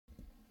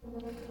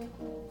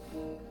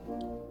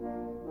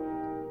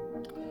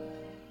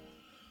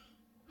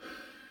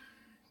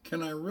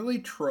Can I really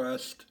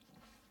trust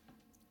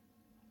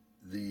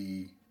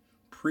the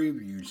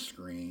preview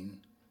screen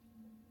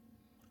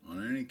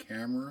on any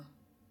camera?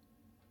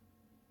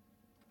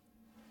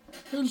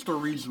 Here's the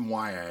reason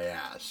why I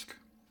ask.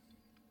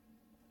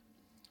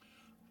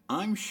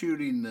 I'm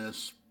shooting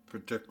this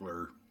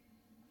particular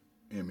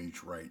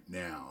image right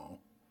now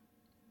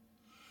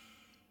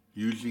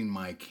using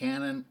my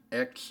Canon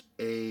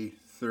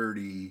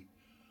XA30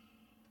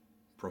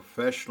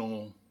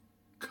 professional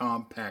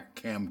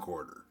compact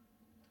camcorder.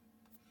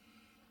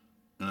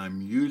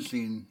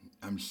 And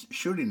I'm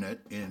shooting it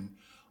in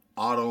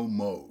auto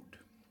mode.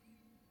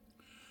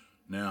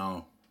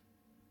 Now,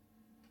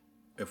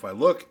 if I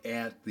look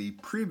at the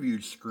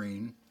preview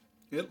screen,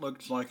 it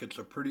looks like it's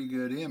a pretty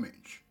good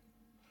image.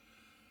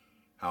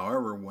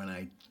 However, when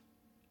I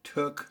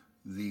took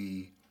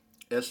the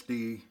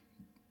SD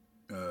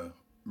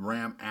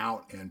RAM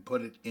out and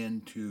put it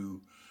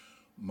into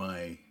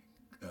my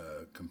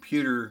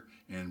computer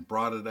and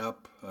brought it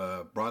up,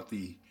 brought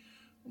the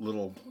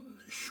little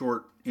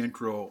short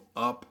intro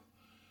up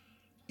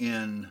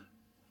in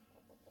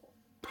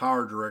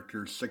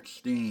PowerDirector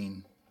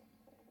 16,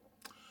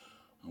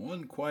 I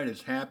wasn't quite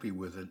as happy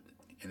with it,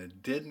 and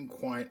it didn't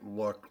quite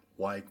look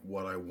like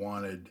what I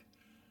wanted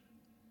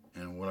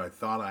and what I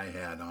thought I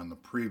had on the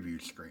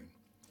preview screen.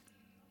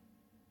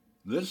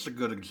 This is a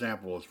good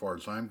example, as far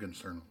as I'm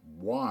concerned,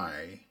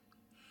 why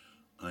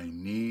I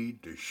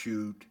need to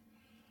shoot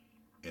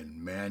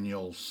in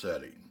manual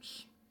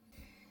settings.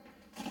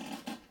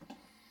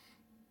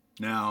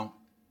 Now,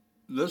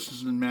 this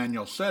is in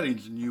manual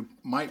settings, and you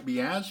might be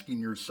asking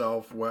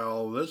yourself,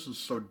 well, this is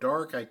so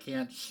dark I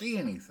can't see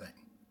anything.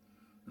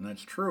 And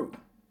that's true.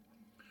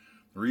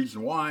 The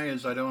reason why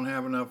is I don't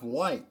have enough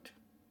light.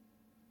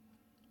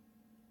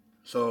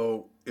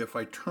 So if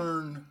I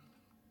turn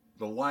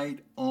the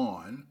light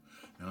on,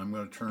 and I'm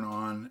going to turn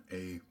on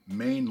a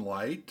main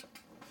light,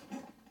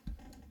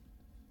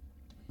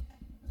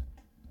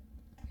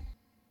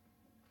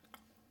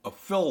 a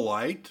fill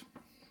light,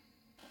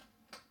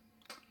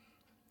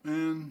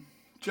 and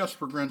just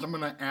for grins, I'm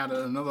going to add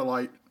another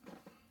light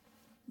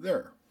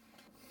there.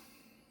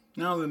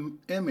 Now the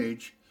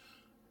image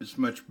is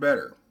much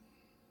better.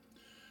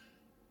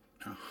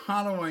 Now,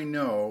 how do I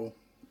know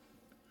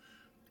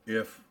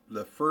if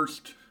the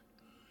first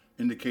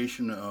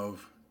indication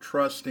of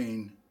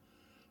trusting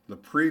the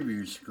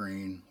preview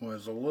screen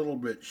was a little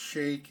bit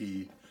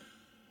shaky?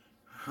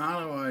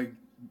 How do I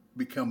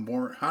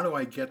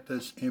get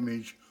this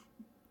image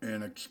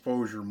and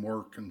exposure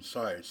more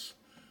concise?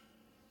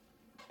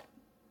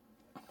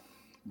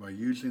 By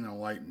using a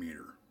light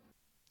meter.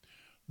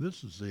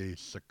 This is a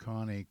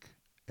Sekonic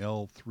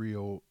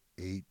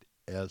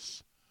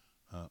L-308S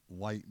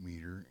light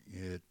meter.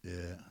 It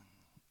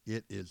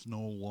is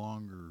no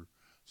longer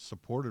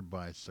supported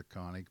by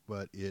Sekonic,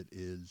 but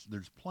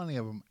there's plenty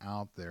of them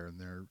out there, and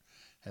there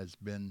has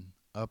been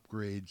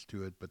upgrades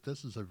to it, but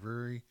this is a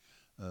very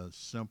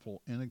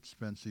simple,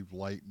 inexpensive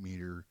light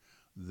meter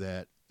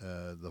that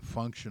the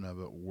function of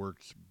it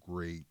works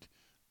great.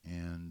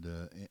 And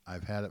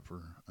I've had it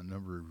for a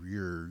number of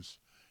years,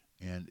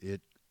 and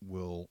it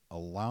will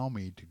allow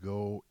me to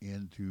go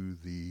into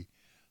the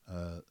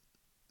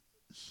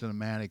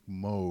cinematic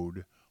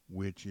mode,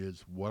 which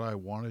is what I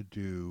want to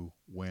do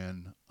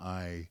when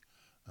I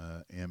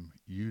am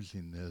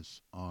using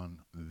this on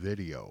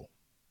video.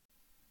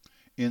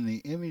 In the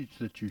image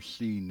that you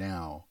see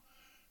now,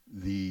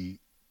 the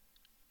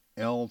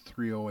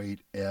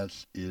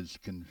L308S is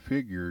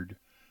configured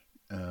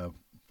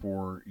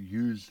for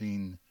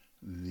using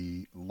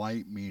the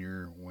light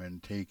meter when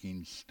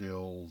taking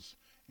stills,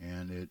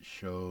 and it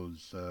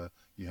shows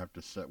you have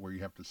to set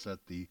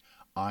the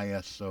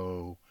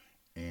ISO,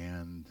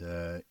 and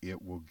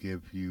it will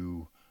give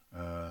you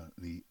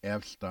the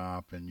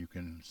f-stop, and you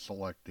can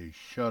select a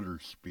shutter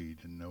speed,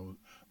 and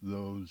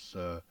those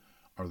are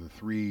the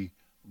three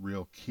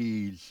real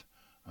keys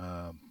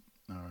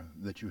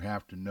that you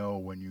have to know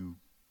when you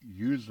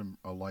use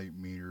a light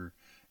meter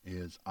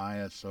is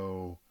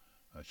ISO,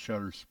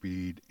 shutter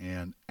speed,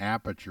 and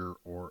aperture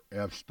or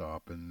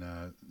f-stop, and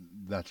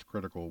that's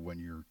critical when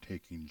you're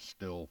taking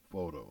still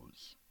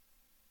photos.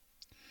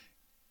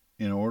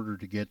 In order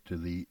to get to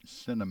the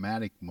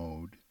cinematic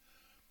mode,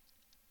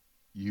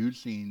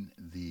 using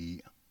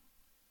the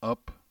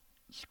up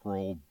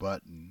scroll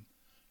button,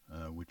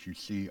 which you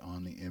see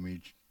on the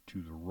image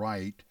to the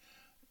right,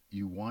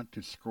 you want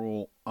to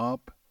scroll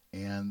up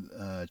and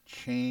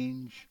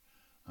change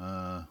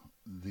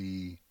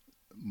the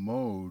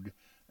mode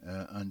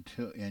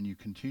and you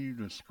continue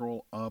to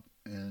scroll up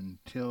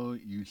until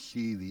you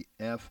see the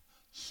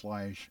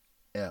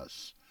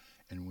F/S,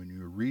 and when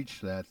you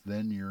reach that,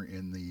 then you're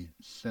in the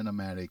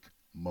cinematic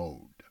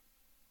mode.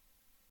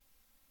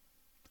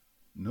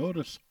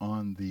 Notice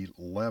on the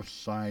left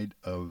side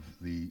of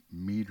the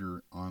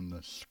meter on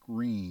the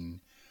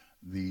screen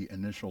the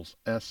initials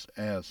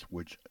SS,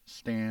 which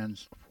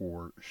stands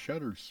for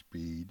shutter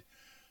speed.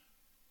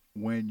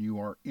 when you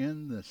are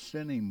in the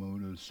Cine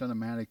Mode or the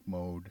cinematic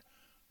mode,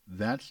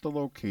 that's the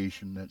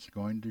location that's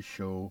going to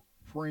show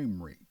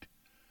frame rate.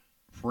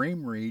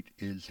 Frame rate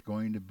is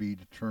going to be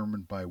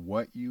determined by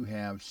what you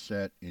have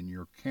set in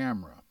your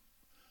camera.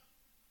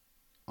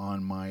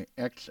 On my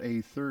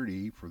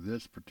XA30 for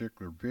this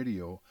particular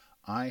video,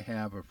 I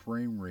have a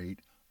frame rate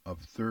of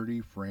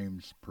 30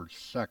 frames per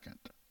second.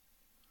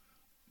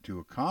 To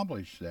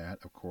accomplish that,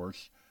 of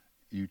course,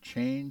 you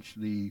change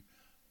the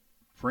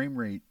frame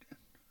rate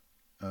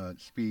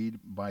speed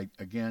by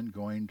again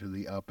going to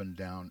the up and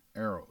down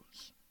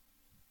arrows.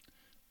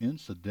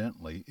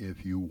 Incidentally,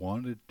 if you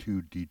wanted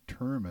to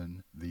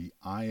determine the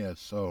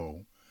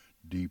ISO,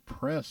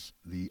 depress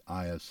the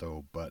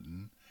ISO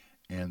button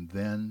and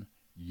then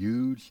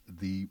use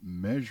the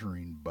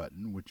measuring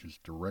button, which is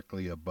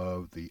directly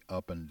above the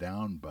up and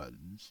down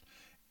buttons,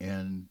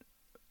 and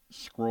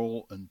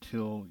scroll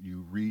until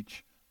you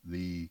reach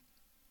the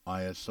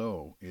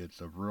ISO.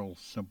 It's a real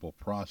simple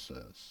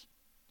process.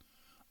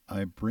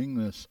 I bring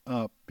this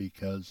up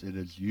because it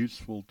is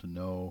useful to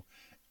know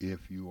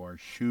if you are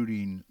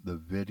shooting the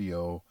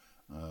video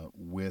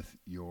with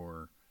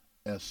your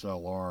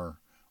SLR,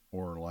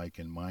 or like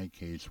in my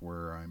case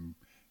where I'm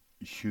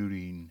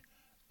shooting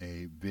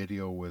a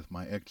video with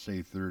my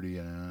XA30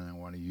 and I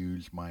want to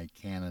use my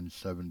Canon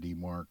 7D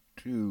Mark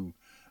II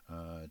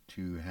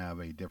to have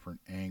a different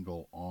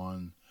angle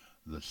on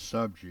the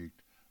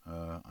subject.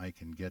 I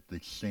can get the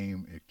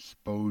same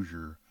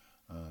exposure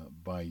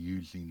by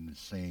using the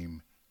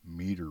same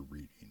meter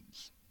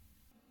readings.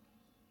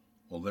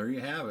 Well, there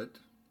you have it.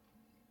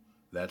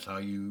 That's how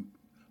you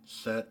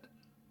set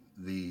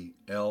the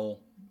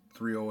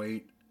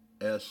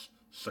L-308S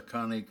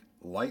Sekonic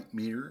light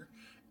meter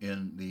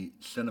in the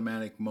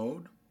cinematic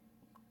mode.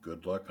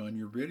 Good luck on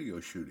your video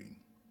shooting.